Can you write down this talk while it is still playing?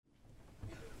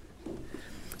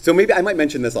So maybe I might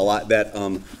mention this a lot, that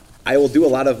I will do a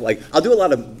lot of, I'll do a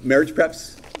lot of marriage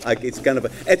preps. Like it's kind of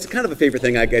a favorite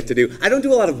thing I get to do. I don't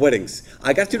do a lot of weddings.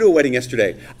 I got to do a wedding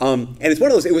yesterday, and it's one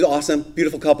of those. It was awesome,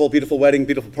 beautiful couple, beautiful wedding,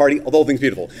 beautiful party. All the whole thing's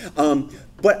beautiful.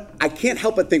 But I can't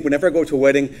help but think whenever I go to a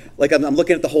wedding, like I'm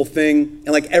looking at the whole thing and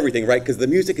like everything, right? Because the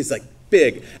music is like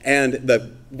big, and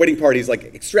the wedding party is like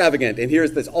extravagant, and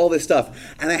here's all this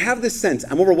stuff, and I have this sense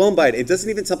I'm overwhelmed by it. It doesn't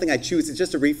even something I choose. It's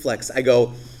just a reflex. I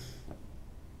go,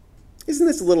 isn't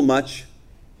this a little much?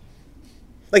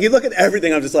 Like you look at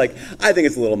everything, I'm just like, I think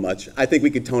it's a little much. I think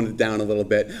we could tone it down a little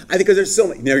bit. I think because there's so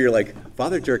much, you're like,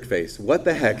 Father Jerkface, what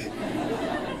the heck?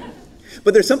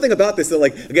 But there's something about this that,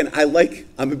 like, again,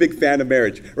 I'm a big fan of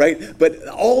marriage, right? But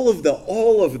all of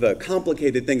the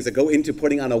complicated things that go into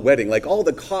putting on a wedding, like all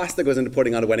the cost that goes into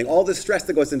putting on a wedding, all the stress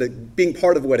that goes into being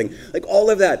part of a wedding, like all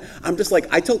of that, I'm just like,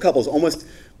 I tell couples almost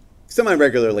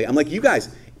semi-regularly, I'm like, you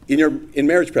guys, in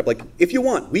marriage prep, like, if you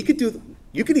want, you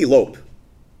could elope.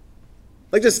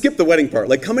 Like, just skip the wedding part.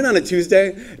 Like, come in on a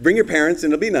Tuesday, bring your parents,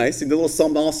 and it'll be nice. And do a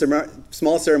little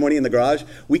small ceremony in the garage.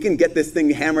 We can get this thing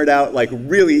hammered out, like,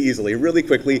 really easily, really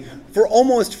quickly, for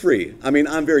almost free. I mean,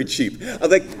 I'm very cheap.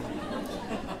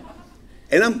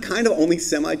 And I'm kind of only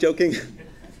semi-joking.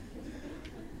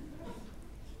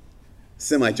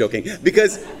 Semi-joking.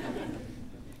 Because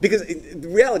the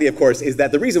reality, of course, is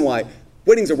that the reason why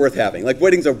weddings are worth having, like,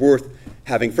 weddings are worth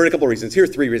having for a couple of reasons. Here are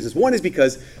 3 reasons. One is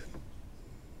because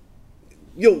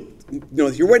your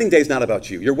wedding day is not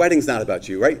about you. Your wedding's not about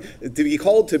you, right? To be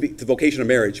called to the vocation of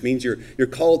marriage means you're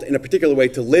called in a particular way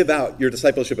to live out your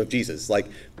discipleship of Jesus. Like,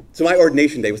 so my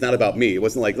ordination day was not about me. It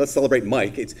wasn't like, let's celebrate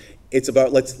Mike. It's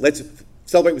about let's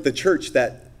celebrate with the church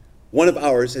that one of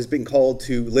ours has been called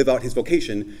to live out his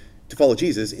vocation to follow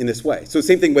Jesus in this way. So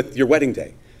same thing with your wedding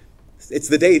day. It's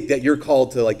the day that you're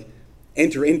called to, like,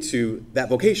 enter into that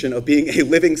vocation of being a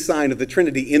living sign of the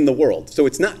Trinity in the world. So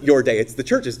it's not your day, it's the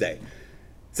church's day.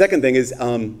 Second thing is,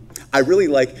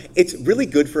 it's really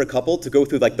good for a couple to go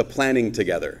through, like, the planning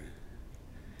together.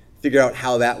 Figure out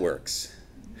how that works.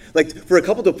 Like, for a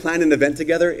couple to plan an event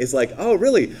together is like, oh,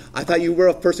 really? I thought you were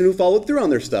a person who followed through on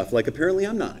their stuff. Like, apparently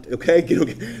I'm not, okay?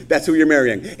 That's who you're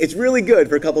marrying. It's really good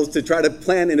for couples to try to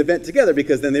plan an event together,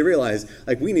 because then they realize,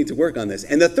 like, we need to work on this.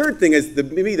 And the third thing is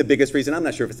maybe the biggest reason. I'm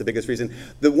not sure if it's the biggest reason.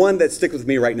 The one that sticks with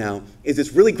me right now is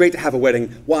it's really great to have a wedding.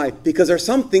 Why? Because there are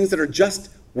some things that are just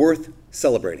worth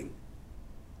celebrating.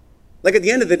 Like, at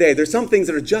the end of the day, there's some things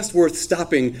that are just worth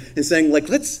stopping and saying, like,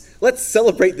 let's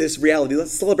celebrate this reality.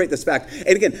 Let's celebrate this fact. And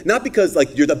again, not because,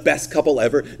 like, you're the best couple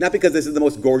ever, not because this is the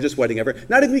most gorgeous wedding ever,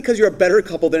 not even because you're a better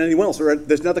couple than anyone else, or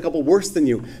there's another couple worse than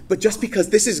you, but just because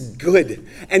this is good.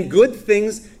 And good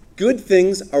things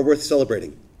are worth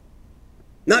celebrating.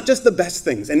 Not just the best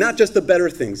things and not just the better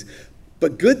things,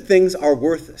 but good things are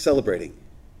worth celebrating.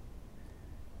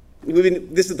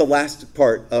 This is the last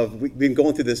part of, we've been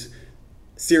going through this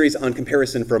series on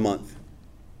comparison for a month.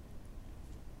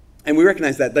 And we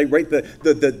recognize that, right,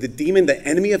 the demon, the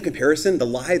enemy of comparison, the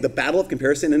lie, the battle of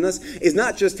comparison in us is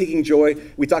not just taking joy,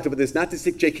 we talked about this, not just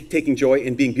taking joy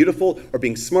in being beautiful or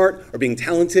being smart or being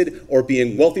talented or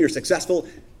being wealthy or successful.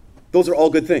 Those are all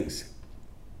good things.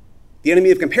 The enemy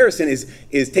of comparison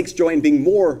takes joy in being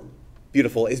more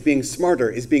beautiful, is being smarter,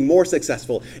 is being more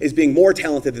successful, is being more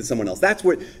talented than someone else. That's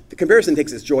where the comparison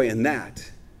takes its joy in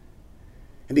that.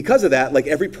 And because of that, like,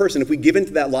 every person, if we give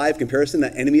into that lie of comparison,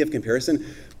 that enemy of comparison,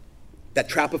 that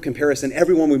trap of comparison,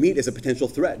 everyone we meet is a potential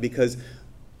threat, because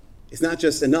it's not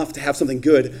just enough to have something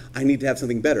good, I need to have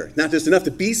something better. Not just enough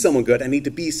to be someone good, I need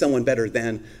to be someone better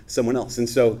than someone else. And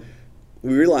so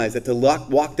we realize that to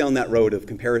walk down that road of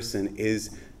comparison is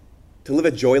to live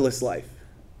a joyless life.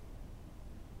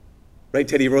 Right,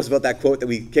 Teddy Roosevelt, that quote that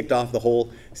we kicked off the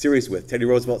whole series with. Teddy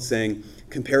Roosevelt saying,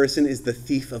 comparison is the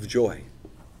thief of joy.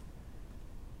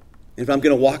 And if I'm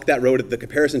going to walk that road of the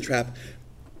comparison trap,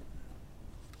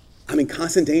 I'm in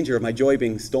constant danger of my joy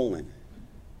being stolen.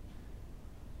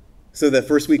 So the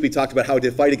first week we talked about how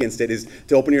to fight against it is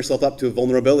to open yourself up to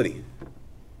vulnerability,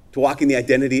 to walk in the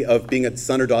identity of being a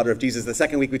son or daughter of Jesus. The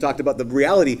second week we talked about the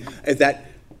reality is that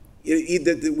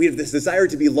we have this desire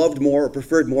to be loved more or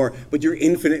preferred more, but you're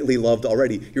infinitely loved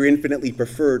already. You're infinitely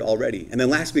preferred already. And then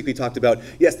last week we talked about,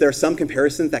 yes, there are some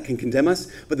comparisons that can condemn us,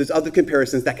 but there's other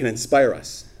comparisons that can inspire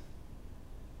us.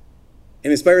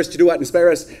 And inspire us to do what? Inspire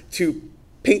us to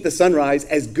paint the sunrise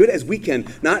as good as we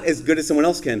can, not as good as someone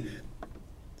else can.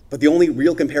 But the only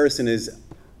real comparison is,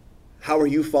 how are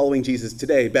you following Jesus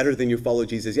today better than you followed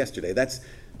Jesus yesterday? That's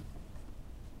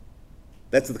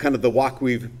the kind of the walk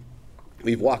we've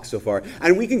walked so far.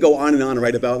 And we can go on and on,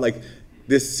 right, about, like,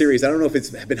 this series. I don't know if it's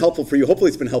been helpful for you. Hopefully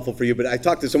it's been helpful for you, but I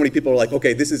talked to so many people who are like,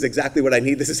 okay, this is exactly what I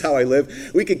need. This is how I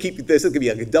live. We could keep this. It could be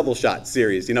like a double shot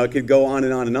series. You know, it could go on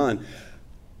and on and on.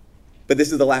 But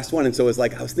this is the last one. And so it's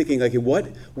like, I was thinking, like,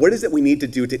 what is it we need to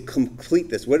do to complete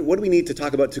this? What do we need to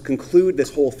talk about to conclude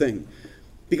this whole thing?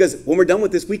 Because when we're done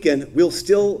with this weekend, we'll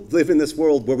still live in this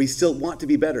world where we still want to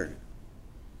be better,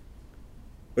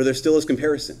 where there still is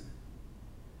comparison,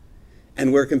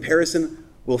 and where comparison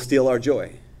will steal our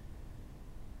joy.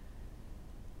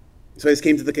 So I just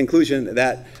came to the conclusion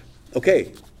that,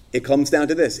 okay, it comes down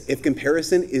to this. If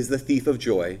comparison is the thief of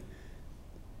joy,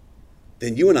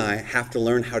 then you and I have to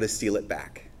learn how to steal it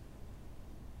back.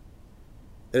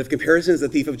 That if comparison is the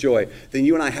thief of joy, then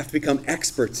you and I have to become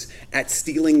experts at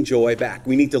stealing joy back.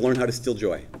 We need to learn how to steal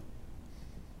joy. And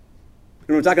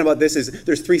what I'm talking about this is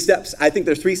there's 3 steps. I think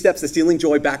there's 3 steps to stealing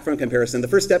joy back from comparison. The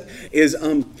first step is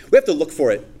we have to look for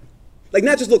it. Like,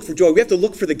 not just look for joy, we have to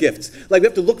look for the gifts. Like, we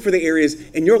have to look for the areas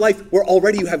in your life where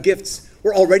already you have gifts,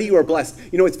 where already you are blessed.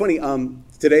 You know, it's funny,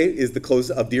 today is the close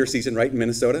of deer season, right, in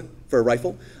Minnesota for a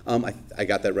rifle. I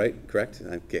got that right, correct?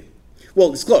 Okay.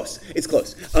 Well, it's close. It's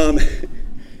close.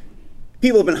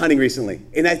 People have been hunting recently,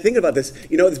 and I think about this.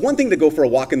 You know, it's one thing to go for a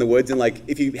walk in the woods, and like,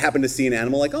 if you happen to see an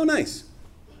animal, like, oh, nice.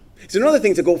 It's another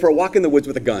thing to go for a walk in the woods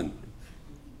with a gun.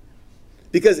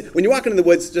 Because when you're walking in the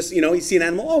woods, just, you know, you see an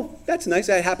animal, oh, that's nice,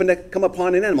 I happen to come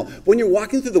upon an animal. When you're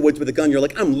walking through the woods with a gun, you're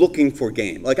like, I'm looking for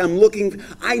game. Like,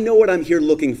 I know what I'm here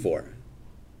looking for.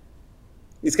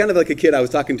 It's kind of like a kid I was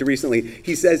talking to recently.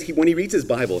 He says, when he reads his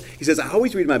Bible, he says, I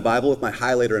always read my Bible with my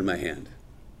highlighter in my hand.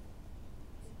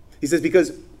 He says,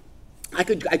 because I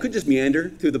could just meander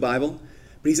through the Bible,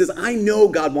 but he says, I know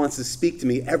God wants to speak to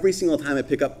me every single time I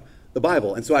pick up the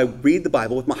Bible. And so I read the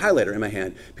Bible with my highlighter in my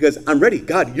hand because I'm ready.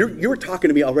 God, you're talking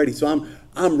to me already, so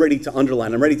I'm ready to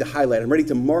underline, I'm ready to highlight, I'm ready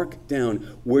to mark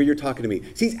down where you're talking to me.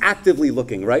 So he's actively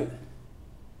looking, right?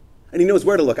 And he knows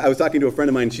where to look. I was talking to a friend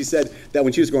of mine, she said that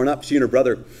when she was growing up, she and her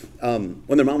brother,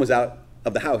 when their mom was out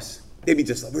of the house, they'd be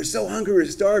just like, we're so hungry, we're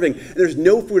starving, and there's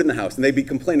no food in the house. And they'd be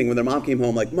complaining when their mom came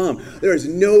home, like, Mom, there is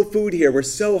no food here, we're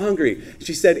so hungry.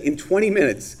 She said in 20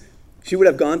 minutes, she would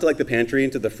have gone to like the pantry,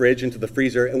 into the fridge, into the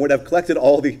freezer, and would have collected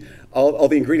all the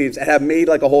ingredients and have made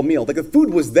like a whole meal. Like the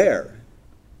food was there.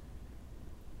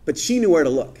 But she knew where to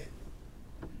look.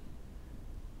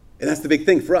 And that's the big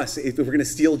thing for us. If we're going to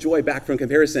steal joy back from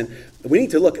comparison, we need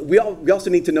to look. We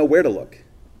also need to know where to look.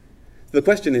 So the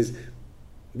question is,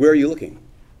 where are you looking?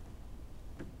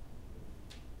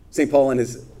 St. Paul in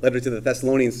his letter to the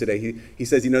Thessalonians today, he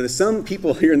says, you know, there's some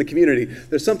people here in the community,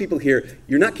 there's some people here,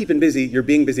 you're not keeping busy, you're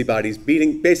being busybodies,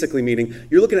 basically meaning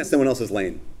you're looking at someone else's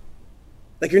lane.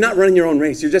 Like you're not running your own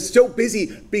race. You're just so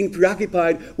busy being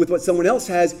preoccupied with what someone else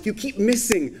has, you keep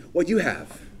missing what you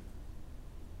have.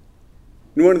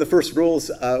 And one of the first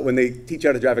rules when they teach you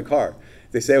how to drive a car,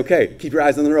 they say, okay, keep your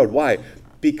eyes on the road. Why?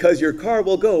 Because your car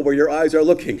will go where your eyes are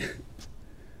looking.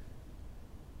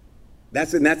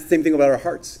 That's the same thing about our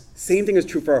hearts. Same thing is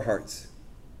true for our hearts.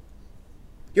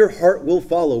 Your heart will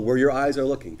follow where your eyes are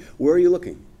looking. Where are you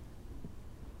looking?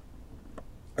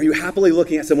 Are you happily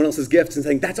looking at someone else's gifts and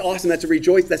saying, that's awesome, that's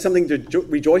something to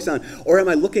rejoice on? Or am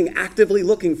I actively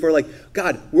looking for like,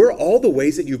 God, where are all the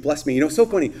ways that you've blessed me? You know, so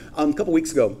funny. A couple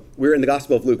weeks ago, we were in the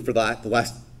Gospel of Luke for the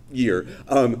last year.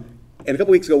 And a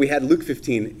couple weeks ago, we had Luke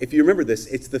 15. If you remember this,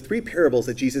 it's the 3 parables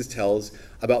that Jesus tells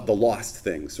about the lost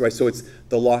things, right? So it's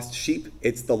the lost sheep,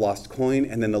 it's the lost coin,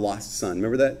 and then the lost son.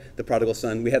 Remember that? The prodigal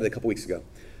son? We had it a couple weeks ago.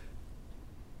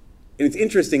 And it's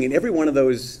interesting, in every one of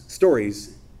those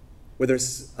stories, whether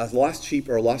it's a lost sheep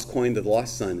or a lost coin to the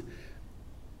lost son,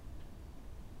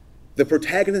 the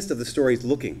protagonist of the story is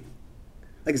looking,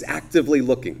 like is actively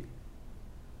looking.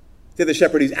 You have the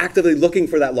shepherd who's actively looking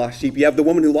for that lost sheep. You have the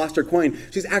woman who lost her coin.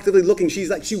 She's actively looking.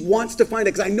 She's like, she wants to find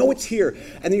it because I know it's here.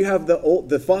 And then you have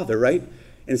the father, right?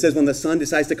 And it says when the son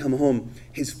decides to come home,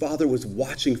 his father was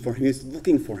watching for him. He was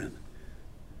looking for him.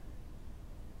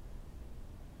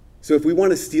 So if we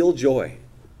want to steal joy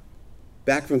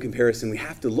back from comparison, we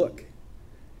have to look.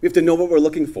 We have to know what we're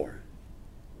looking for.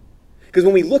 Because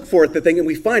when we look for it, the thing, and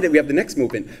we find it, we have the next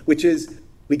movement, which is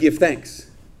we give thanks.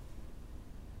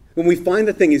 When we find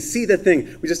the thing, see the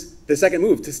thing, the second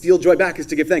move to steal joy back is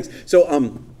to give thanks.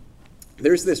 So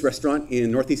there's this restaurant in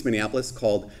northeast Minneapolis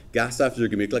called Gasthof zur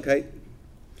Gemütlichkeit.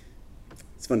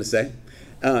 It's fun to say.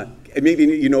 Maybe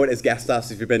you know it as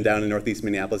Gasthof's if you've been down in northeast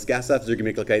Minneapolis. Gasthof zur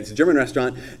Gemütlichkeit. It's a German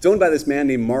restaurant. It's owned by this man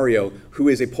named Mario, who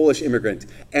is a Polish immigrant.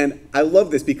 And I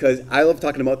love this because I love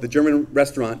talking about the German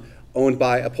restaurant owned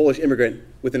by a Polish immigrant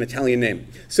with an Italian name.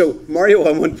 So Mario,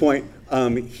 at one point,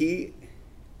 he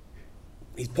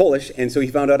he's Polish, and so he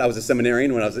found out I was a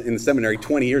seminarian when I was in the seminary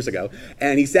 20 years ago.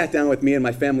 And he sat down with me and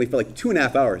my family for like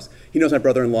 2.5 hours. He knows my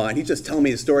brother-in-law, and he's just telling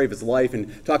me the story of his life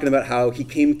and talking about how he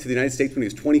came to the United States when he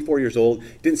was 24 years old,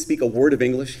 didn't speak a word of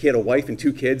English. He had a wife and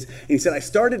 2 kids. And he said, I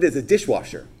started as a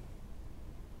dishwasher.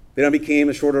 Then I became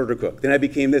a short order cook. Then I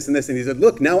became this and this. And he said,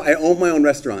 look, now I own my own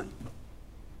restaurant.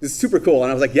 This is super cool. And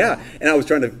I was like, yeah. And I was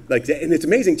trying to, and it's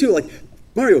amazing too. Like,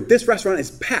 Mario, this restaurant is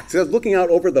packed. So I was looking out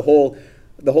over the whole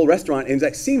restaurant, and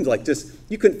it seemed like just,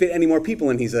 you couldn't fit any more people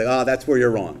in. He's like, that's where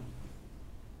you're wrong.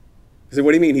 I said,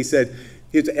 what do you mean? He said,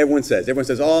 everyone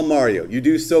says, oh, Mario, you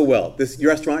do so well.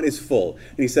 Your restaurant is full.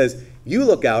 And he says, you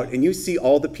look out and you see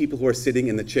all the people who are sitting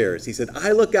in the chairs. He said,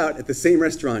 I look out at the same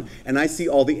restaurant and I see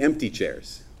all the empty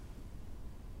chairs.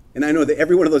 And I know that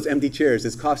every one of those empty chairs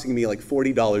is costing me like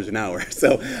 $40 an hour.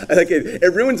 So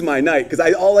it ruins my night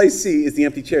because all I see is the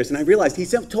empty chairs. And I realized he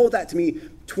told that to me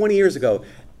 20 years ago,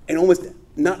 and almost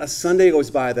not a Sunday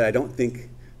goes by that I don't think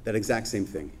that exact same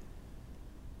thing.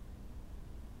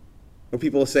 Or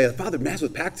people will say, Father, Mass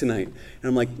was packed tonight. And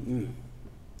I'm like,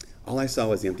 all I saw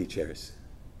was the empty chairs.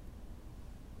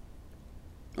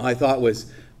 All I thought was,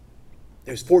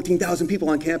 there's 14,000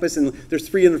 people on campus, and there's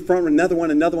 3 in the front, another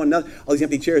one, all these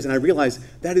empty chairs. And I realized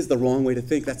that is the wrong way to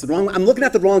think. That's the wrong. I'm looking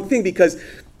at the wrong thing because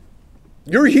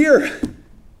you're here.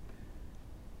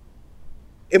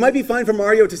 It might be fine for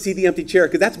Mario to see the empty chair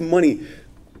because that's money.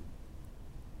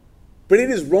 But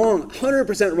it is wrong,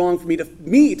 100% wrong for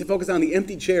me to focus on the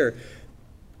empty chair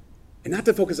and not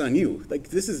to focus on you. Like,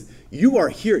 you are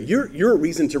here. You're a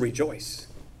reason to rejoice.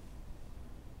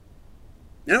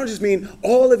 And I don't just mean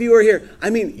all of you are here.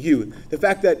 I mean you. The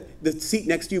fact that the seat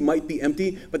next to you might be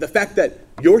empty, but the fact that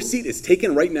your seat is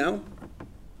taken right now,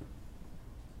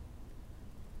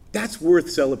 that's worth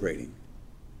celebrating.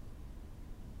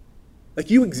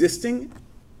 Like, you existing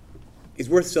is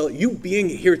worth celebrating. You being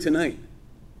here tonight,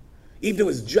 even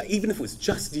if it was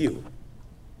just you,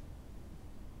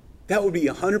 that would be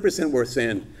 100% worth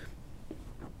saying,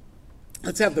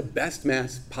 let's have the best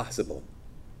Mass possible.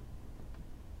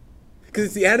 Because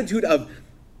it's the attitude of,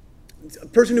 a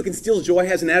person who can steal joy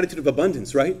has an attitude of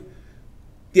abundance, right?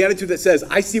 The attitude that says,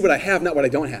 I see what I have, not what I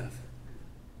don't have.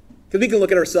 Because we can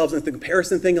look at ourselves and the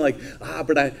comparison thing, like,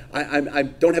 but I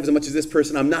don't have as much as this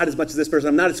person, I'm not as much as this person,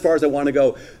 I'm not as far as I want to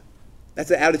go. That's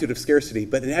the attitude of scarcity.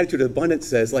 But an attitude of abundance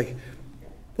says, like,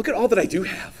 look at all that I do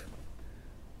have.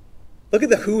 Look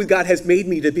at who God has made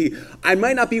me to be. I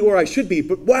might not be where I should be,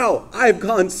 but wow, I've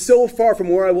gone so far from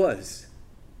where I was.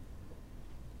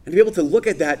 And to be able to look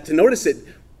at that, to notice it,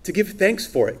 to give thanks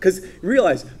for it. Because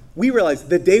we realize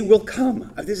the day will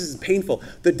come. This is painful.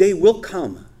 The day will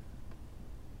come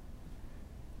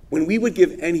when we would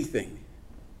give anything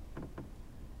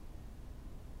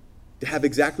to have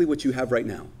exactly what you have right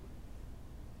now.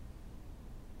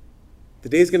 The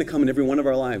day is going to come in every one of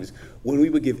our lives when we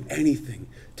would give anything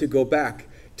to go back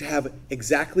to have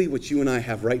exactly what you and I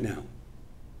have right now.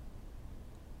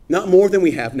 Not more than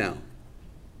we have now,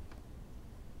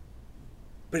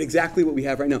 but exactly what we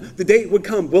have right now. The day will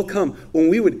come when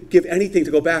we would give anything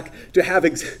to go back to have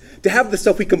the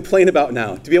stuff we complain about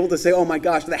now, to be able to say, oh my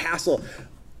gosh, the hassle.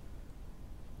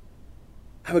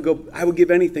 I would give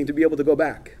anything to be able to go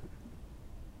back.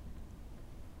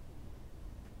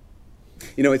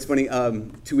 You know, it's funny,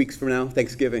 2 weeks from now,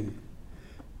 Thanksgiving.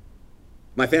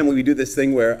 My family, we do this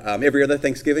thing where every other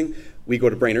Thanksgiving, we go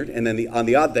to Brainerd, and then on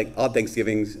the odd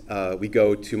Thanksgivings, we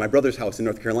go to my brother's house in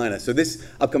North Carolina. So this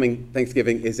upcoming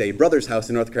Thanksgiving is a brother's house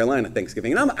in North Carolina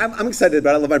Thanksgiving. And I'm excited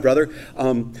about it. I love my brother.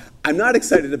 I'm not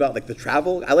excited about like the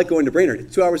travel. I like going to Brainerd.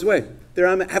 It's 2 hours away. I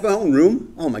have my own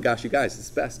room. Oh my gosh, you guys, it's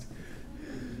the best.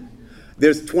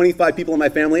 There's 25 people in my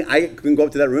family. I can go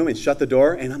up to that room and shut the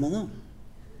door, and I'm alone.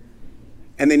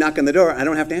 And they knock on the door, I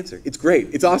don't have to answer. It's great.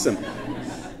 It's awesome.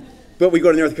 But we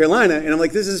go to North Carolina, and I'm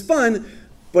like, this is fun,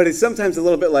 but it's sometimes a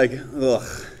little bit like,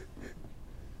 ugh.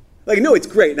 Like, no, it's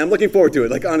great, and I'm looking forward to it,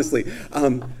 like, honestly.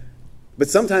 But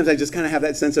sometimes I just kind of have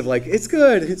that sense of, like, it's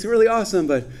good, it's really awesome,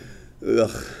 but,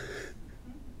 ugh.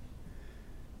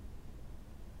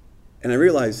 And I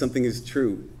realize something is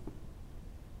true.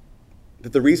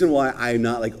 That the reason why I'm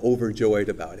not, like, overjoyed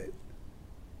about it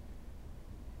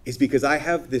is because I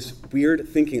have this weird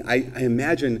thinking. I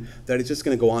imagine that it's just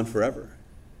going to go on forever.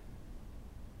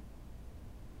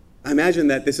 I imagine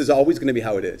that this is always going to be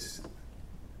how it is.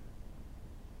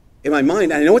 In my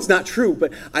mind, I know it's not true,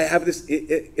 but I have this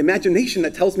imagination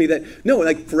that tells me that, no,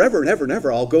 like forever and ever and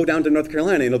ever, I'll go down to North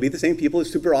Carolina and it'll be the same people.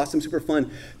 It's super awesome, super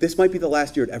fun. This might be the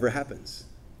last year it ever happens.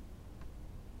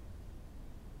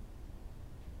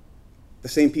 The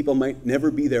same people might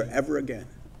never be there ever again.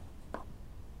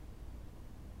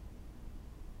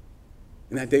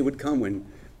 And that day would come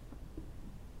when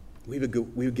we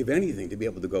would give anything to be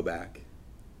able to go back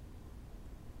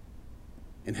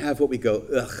and have what we go,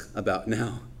 ugh, about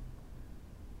now.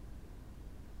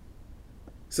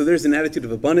 So there's an attitude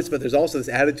of abundance, but there's also this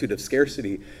attitude of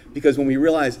scarcity, because when we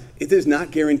realize it is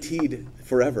not guaranteed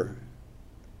forever,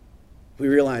 we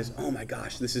realize, oh my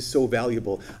gosh, this is so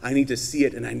valuable. I need to see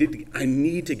it, and I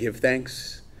need to give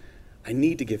thanks. I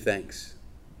need to give thanks.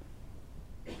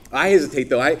 I hesitate,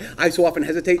 though. I so often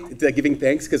hesitate to giving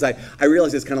thanks because I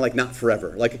realize it's kind of like not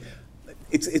forever. Like,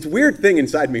 it's a weird thing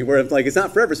inside me where it's like it's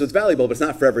not forever, so it's valuable, but it's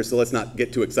not forever, so let's not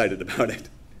get too excited about it.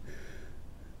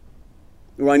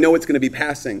 Well, I know it's going to be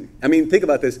passing. I mean, think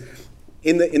about this.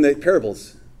 In the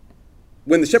parables,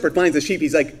 when the shepherd finds the sheep,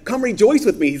 he's like, come rejoice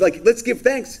with me. He's like, let's give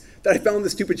thanks that I found the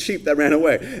stupid sheep that ran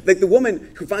away. Like the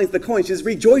woman who finds the coin, she says,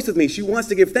 rejoice with me. She wants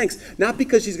to give thanks, not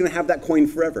because she's going to have that coin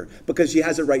forever, because she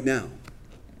has it right now.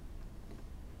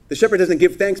 The shepherd doesn't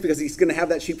give thanks because he's going to have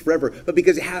that sheep forever, but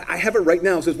because I have it right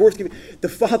now, so it's worth giving. The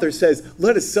father says,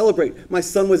 let us celebrate. My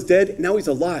son was dead, now he's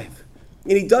alive.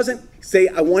 And he doesn't say,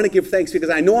 I want to give thanks because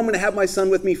I know I'm going to have my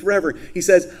son with me forever. He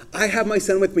says, I have my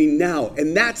son with me now,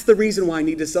 and that's the reason why I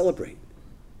need to celebrate.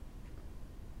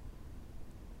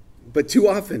 But too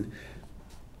often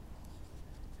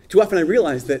I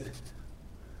realize that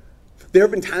there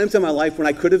have been times in my life when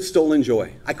I could have stolen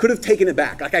joy. I could have taken it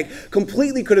back. Like I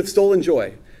completely could have stolen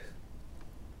joy.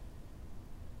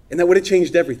 And that would have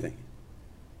changed everything.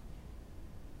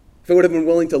 If I would have been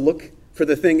willing to look for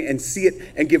the thing and see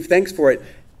it and give thanks for it,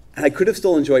 and I could have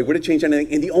stolen joy, it would have changed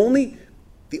anything. And the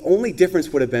only difference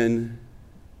would have been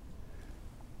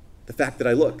the fact that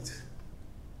I looked.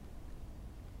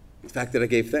 The fact that I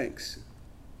gave thanks.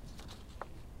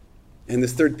 And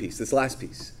this third piece, this last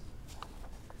piece.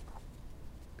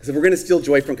 Because if we're going to steal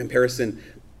joy from comparison,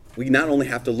 we not only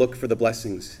have to look for the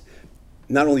blessings,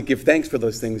 not only give thanks for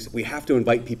those things, we have to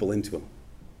invite people into them.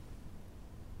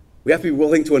 We have to be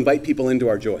willing to invite people into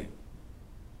our joy.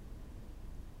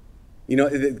 You know,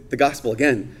 the gospel,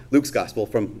 again, Luke's gospel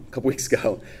from a couple weeks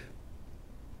ago.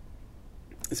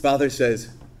 His father says,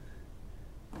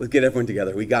 let's get everyone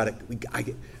together. We got it.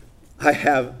 I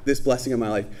have this blessing in my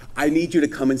life. I need you to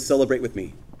come and celebrate with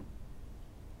me.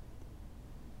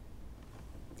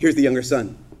 Here's the younger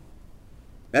son.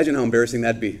 Imagine how embarrassing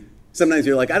that'd be. Sometimes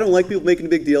you're like, I don't like people making a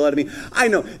big deal out of me. I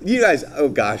know. You guys, oh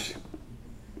gosh.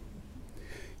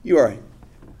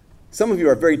 Some of you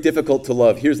are very difficult to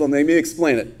love. Let me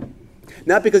explain it.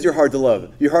 Not because you're hard to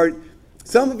love.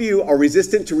 Some of you are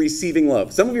resistant to receiving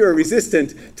love. Some of you are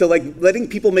resistant to like letting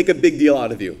people make a big deal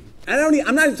out of you.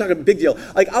 I'm not even talking a big deal.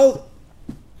 Like I'll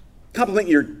compliment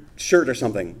your shirt or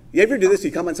something. You ever do this?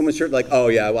 You compliment someone's shirt like, oh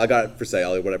yeah, well I got it for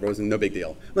sale or whatever. It was no big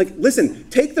deal. I'm like, listen,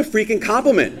 take the freaking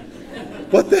compliment.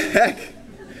 What the heck?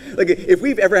 Like if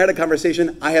we've ever had a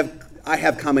conversation, I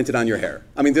have commented on your hair.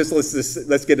 I mean,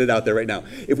 let's get it out there right now.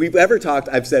 If we've ever talked,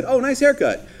 I've said, oh, nice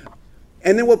haircut.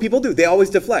 And then what people do, they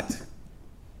always deflect.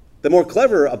 The more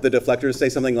clever of the deflectors say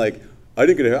something like, I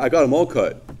didn't get a hair, I got them all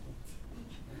cut.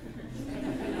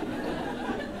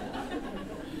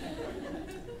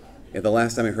 Yeah, the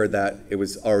last time I heard that, it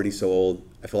was already so old,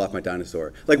 I fell off my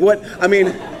dinosaur. Like what? I mean,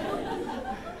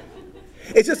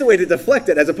 it's just a way to deflect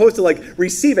it as opposed to like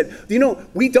receive it. You know,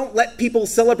 we don't let people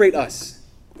celebrate us.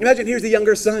 Imagine here's the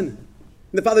younger son.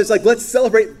 And the father's like, let's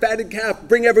celebrate fatted calf,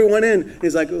 bring everyone in. And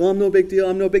he's like, well, I'm no big deal,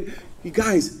 I'm no big. You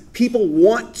guys, people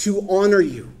want to honor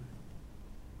you.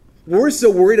 We're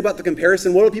so worried about the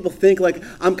comparison. What do people think? Like,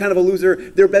 I'm kind of a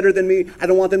loser, they're better than me, I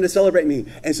don't want them to celebrate me.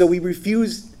 And so we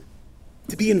refuse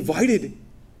to be invited.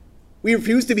 We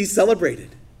refuse to be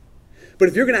celebrated. But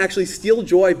if you're going to actually steal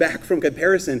joy back from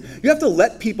comparison, you have to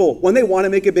let people, when they want to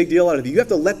make a big deal out of you, you have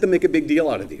to let them make a big deal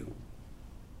out of you.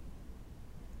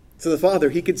 So the father,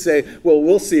 he could say, well,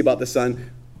 we'll see about the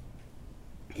son.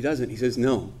 He doesn't. He says,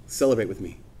 no, celebrate with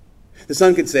me. The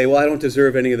son could say, well, I don't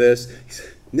deserve any of this. He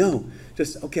said, no,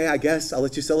 just, okay, I guess I'll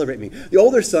let you celebrate me. The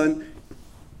older son,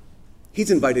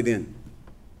 he's invited in.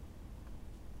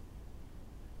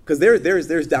 Because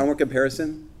there's downward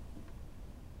comparison.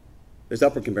 There's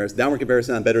upward comparison. Downward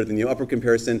comparison, I'm better than you. Upward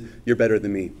comparison, you're better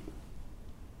than me.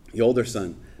 The older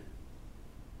son,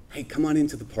 hey, come on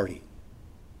into the party.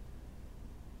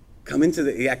 Come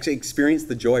into actually experience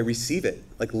the joy, receive it,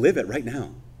 like live it right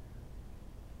now.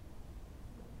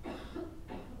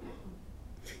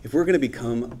 If we're going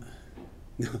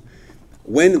to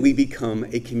when we become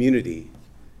a community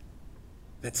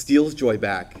that steals joy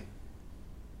back,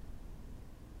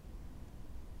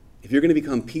 if you're going to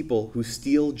become people who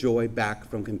steal joy back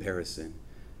from comparison,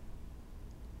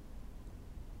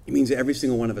 it means that every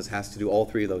single one of us has to do all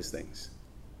three of those things.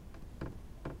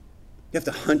 You have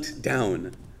to hunt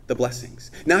down the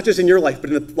blessings, not just in your life,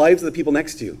 but in the lives of the people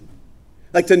next to you.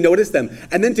 Like to notice them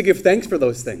and then to give thanks for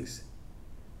those things.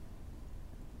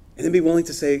 And then be willing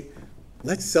to say,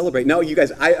 let's celebrate. No, you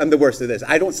guys, I'm the worst at this.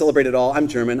 I don't celebrate at all. I'm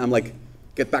German. I'm like,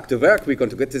 get back to work. We're going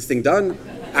to get this thing done.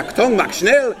 Achtung, mach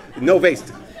schnell. No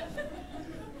waste.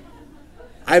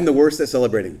 I'm the worst at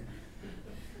celebrating.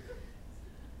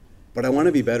 But I want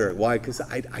to be better. Why? Because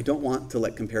I don't want to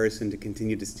let comparison to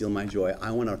continue to steal my joy.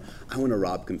 I want to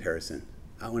rob comparison.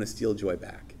 I want to steal joy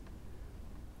back.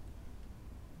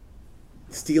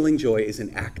 Stealing joy is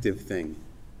an active thing.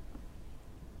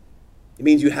 It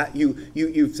means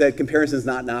you've said comparison is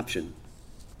not an option.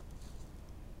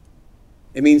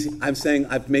 It means I'm saying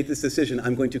I've made this decision.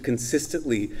 I'm going to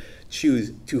consistently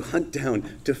choose to hunt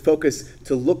down, to focus,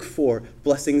 to look for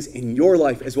blessings in your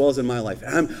life as well as in my life.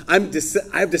 And I've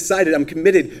decided, I'm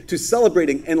committed to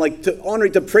celebrating and like to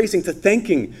honoring, to praising, to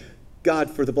thanking God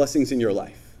for the blessings in your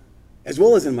life as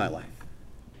well as in my life.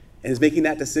 And is making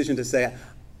that decision to say,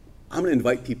 I'm going to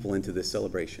invite people into this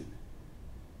celebration.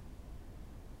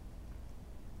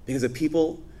 Because the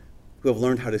people who have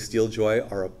learned how to steal joy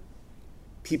are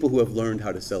people who have learned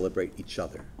how to celebrate each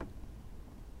other.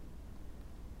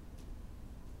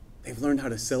 They've learned how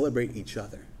to celebrate each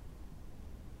other.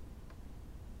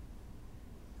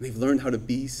 And they've learned how to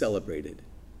be celebrated.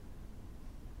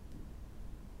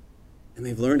 And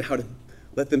they've learned how to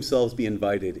let themselves be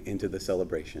invited into the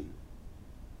celebration.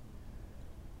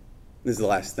 This is the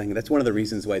last thing. That's one of the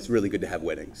reasons why it's really good to have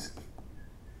weddings.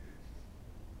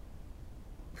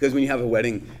 Because when you have a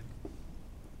wedding,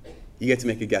 you get to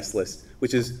make a guest list,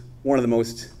 which is one of the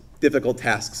most difficult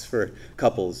tasks for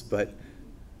couples, but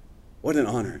what an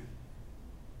honor.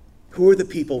 Who are the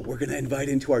people we're going to invite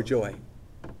into our joy?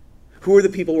 Who are the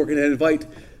people we're going to invite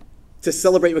to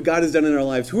celebrate what God has done in our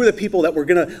lives? Who are the people that we're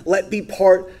going to let be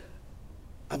part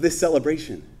of this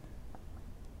celebration?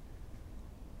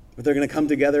 But they're going to come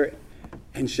together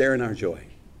and share in our joy.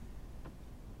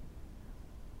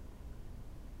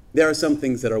 There are some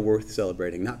things that are worth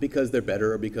celebrating, not because they're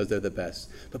better or because they're the best,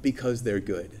 but because they're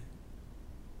good.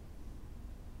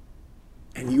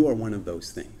 And you are one of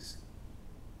those things.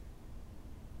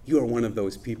 You are one of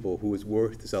those people who is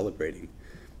worth celebrating,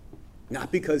 not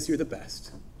because you're the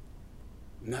best,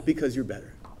 not because you're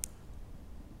better,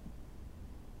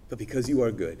 but because you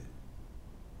are good.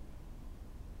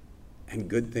 And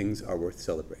good things are worth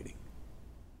celebrating.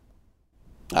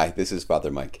 Hi, this is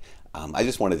Father Mike. I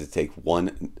just wanted to take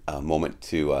one moment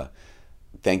to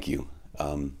thank you.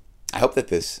 I hope that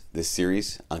this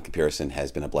series on comparison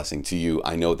has been a blessing to you.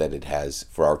 I know that it has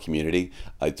for our community.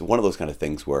 It's one of those kind of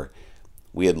things where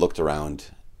we had looked around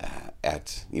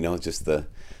at, just the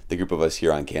group of us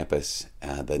here on campus,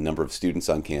 the number of students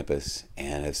on campus,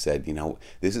 and have said,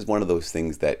 this is one of those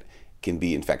things that can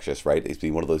be infectious, right? It's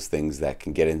been one of those things that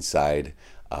can get inside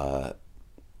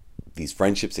these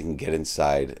friendships. It can get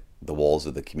inside the walls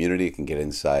of the community. It can get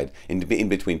inside in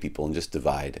between people and just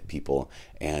divide people.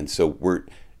 And so we're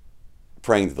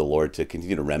praying to the Lord to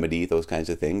continue to remedy those kinds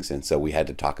of things. And so we had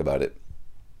to talk about it.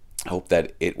 I hope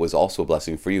that it was also a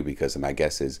blessing for you, because my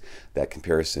guess is that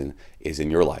comparison is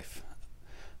in your life.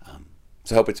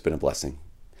 So I hope it's been a blessing.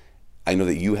 I know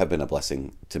that you have been a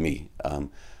blessing to me.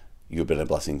 You have been a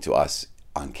blessing to us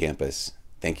on campus.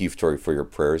 Thank you, Tori, for your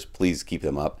prayers. Please keep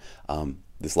them up.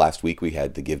 This last week we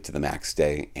had the Give to the Max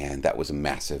Day, and that was a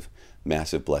massive,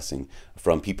 massive blessing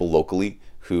from people locally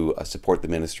who support the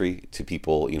ministry to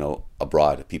people,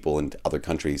 abroad, people in other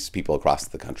countries, people across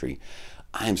the country.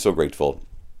 I am so grateful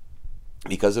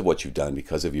because of what you've done,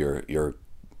 because of your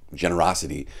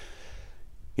generosity.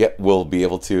 Yet we'll be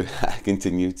able to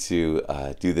continue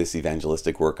to do this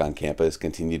evangelistic work on campus,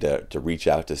 continue to reach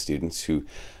out to students who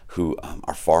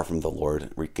are far from the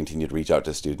Lord, continue to reach out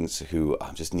to students who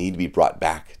just need to be brought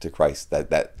back to Christ,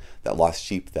 that lost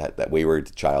sheep, that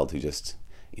wayward child who just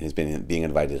has been being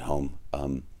invited home.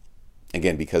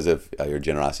 Again, because of your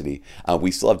generosity,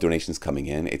 we still have donations coming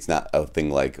in. It's not a thing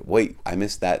like, wait, I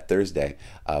missed that Thursday.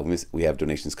 We have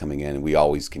donations coming in, and we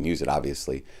always can use it,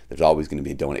 obviously. There's always going to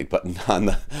be a donate button on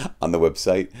the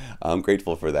website. I'm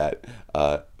grateful for that.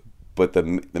 But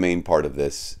the main part of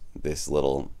this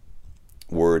little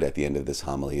word at the end of this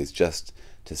homily is just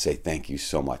to say thank you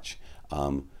so much.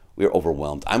 We are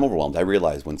overwhelmed. I'm overwhelmed. I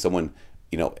realize when someone,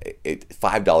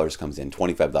 $5 comes in,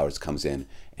 $25 comes in,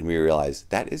 and we realize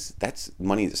that's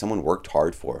money that someone worked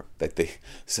hard for.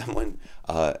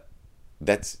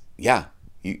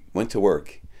 You went to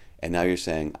work, and now you're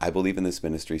saying, I believe in this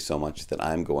ministry so much that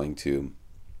I'm going to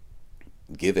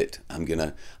give it. I'm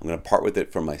gonna part with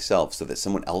it for myself so that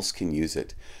someone else can use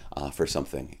it. for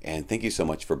something. And thank you so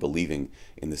much for believing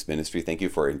in this ministry. Thank you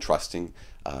for entrusting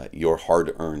your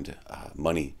hard-earned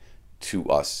money to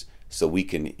us so we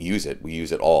can use it. We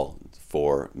use it all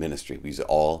for ministry. We use it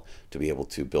all to be able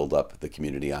to build up the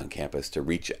community on campus, to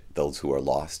reach those who are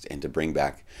lost, and to bring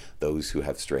back those who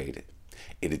have strayed.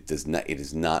 It is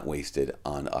not wasted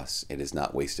on us. It is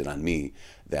not wasted on me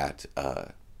that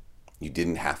you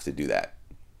didn't have to do that.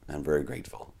 I'm very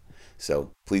grateful.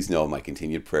 So please know my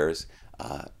continued prayers,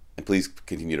 and please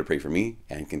continue to pray for me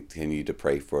and continue to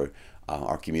pray for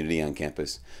our community on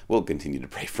campus. We'll continue to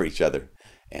pray for each other.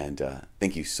 And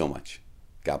thank you so much.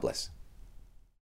 God bless.